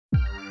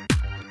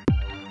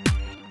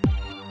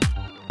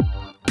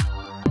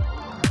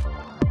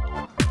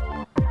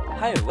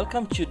Hi,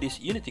 welcome to this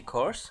Unity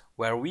course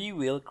where we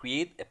will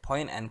create a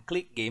point and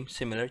click game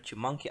similar to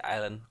Monkey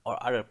Island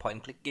or other point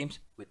and click games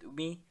with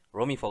me,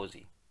 Romy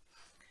Fauzi.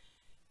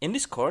 In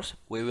this course,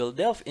 we will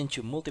delve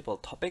into multiple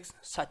topics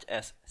such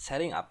as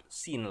setting up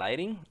scene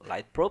lighting,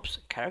 light probes,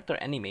 character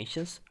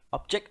animations,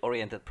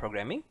 object-oriented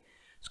programming,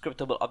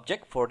 scriptable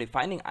object for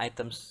defining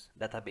items,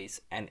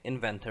 database, and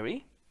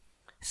inventory,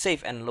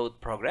 save and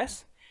load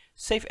progress,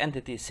 save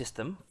entity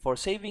system for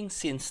saving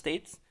scene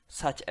states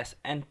such as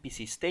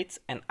NPC states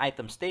and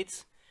item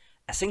states,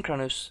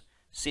 asynchronous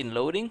scene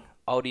loading,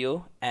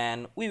 audio,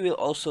 and we will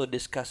also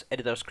discuss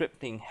editor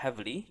scripting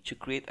heavily to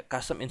create a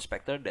custom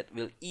inspector that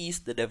will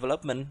ease the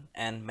development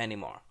and many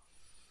more.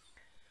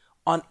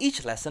 On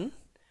each lesson,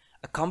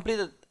 a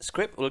completed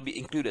script will be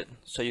included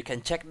so you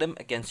can check them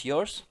against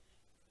yours.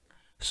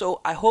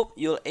 So I hope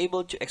you'll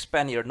able to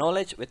expand your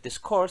knowledge with this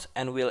course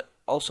and will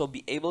also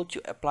be able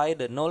to apply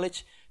the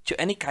knowledge to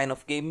any kind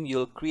of game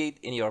you'll create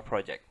in your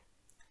project.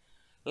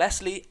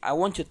 Lastly, I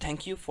want to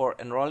thank you for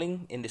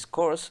enrolling in this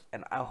course,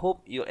 and I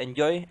hope you'll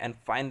enjoy and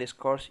find this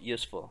course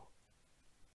useful.